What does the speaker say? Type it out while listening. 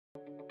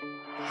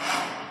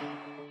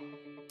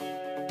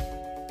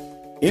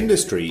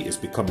Industry is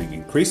becoming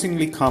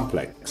increasingly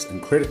complex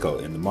and critical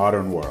in the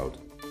modern world.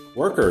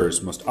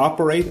 Workers must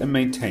operate and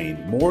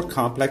maintain more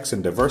complex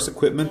and diverse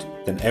equipment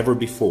than ever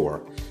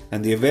before,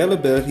 and the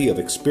availability of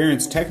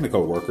experienced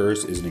technical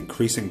workers is an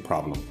increasing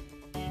problem.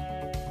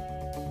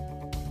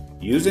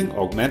 Using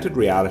augmented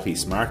reality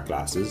smart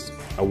glasses,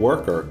 a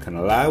worker can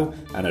allow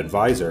an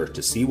advisor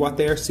to see what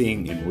they are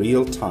seeing in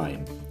real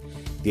time.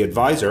 The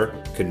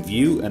advisor can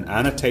view and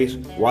annotate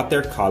what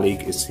their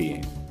colleague is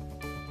seeing.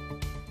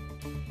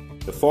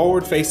 The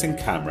forward-facing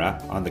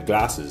camera on the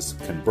glasses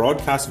can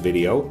broadcast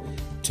video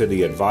to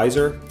the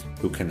advisor,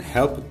 who can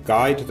help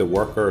guide the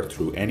worker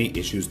through any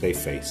issues they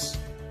face.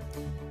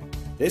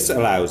 This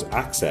allows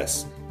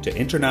access to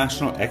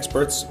international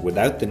experts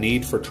without the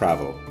need for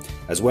travel,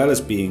 as well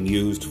as being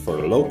used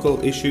for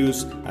local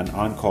issues and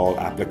on-call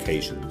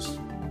applications.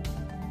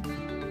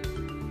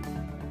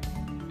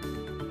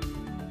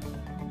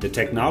 The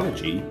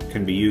technology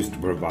can be used to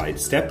provide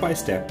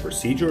step-by-step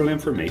procedural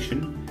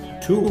information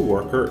to a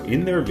worker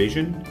in their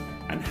vision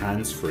and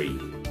hands-free.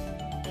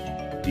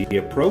 The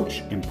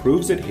approach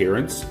improves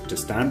adherence to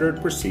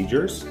standard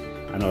procedures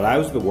and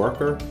allows the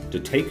worker to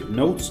take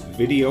notes,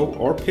 video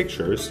or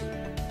pictures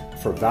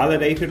for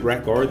validated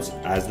records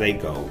as they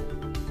go.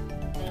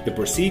 The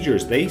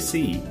procedures they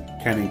see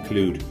can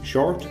include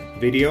short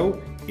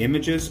video,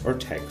 images or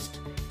text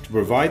to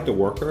provide the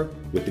worker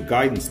with the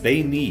guidance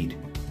they need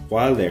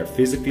while they are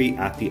physically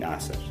at the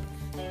asset.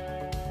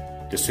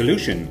 The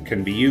solution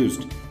can be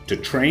used to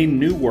train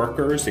new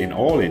workers in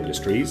all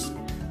industries,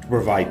 to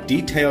provide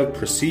detailed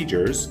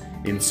procedures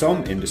in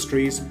some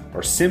industries,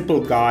 or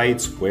simple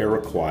guides where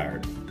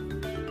required.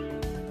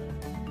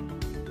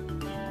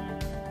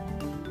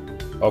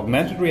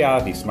 Augmented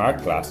reality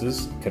smart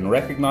glasses can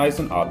recognize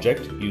an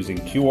object using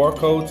QR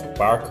codes,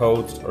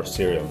 barcodes, or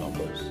serial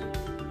numbers.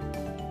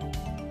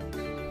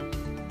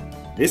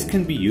 This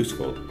can be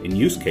useful in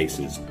use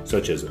cases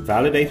such as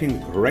validating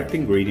the correct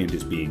ingredient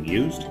is being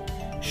used,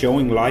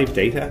 showing live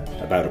data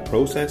about a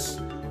process,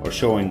 or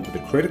showing the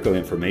critical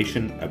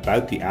information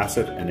about the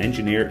asset an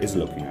engineer is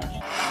looking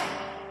at.